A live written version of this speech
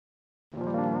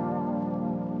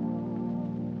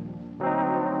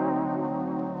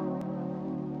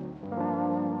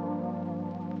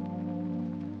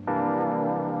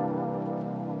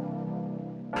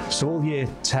So all Year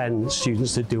 10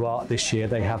 students that do art this year,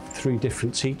 they have 3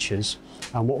 different teachers,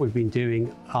 and what we've been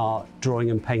doing are drawing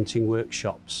and painting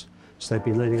workshops. So they've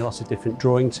been learning a lot of different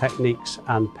drawing techniques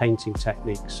and painting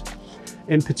techniques.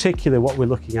 In particular, what we're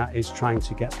looking at is trying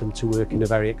to get them to work in a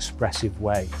very expressive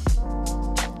way.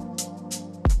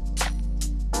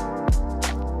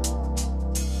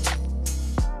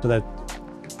 So they're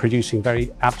producing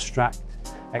very abstract,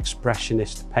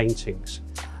 expressionist paintings.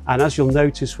 And as you'll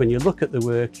notice when you look at the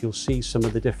work, you'll see some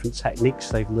of the different techniques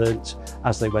they've learnt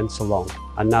as they went along.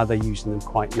 And now they're using them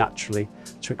quite naturally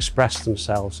to express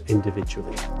themselves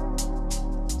individually.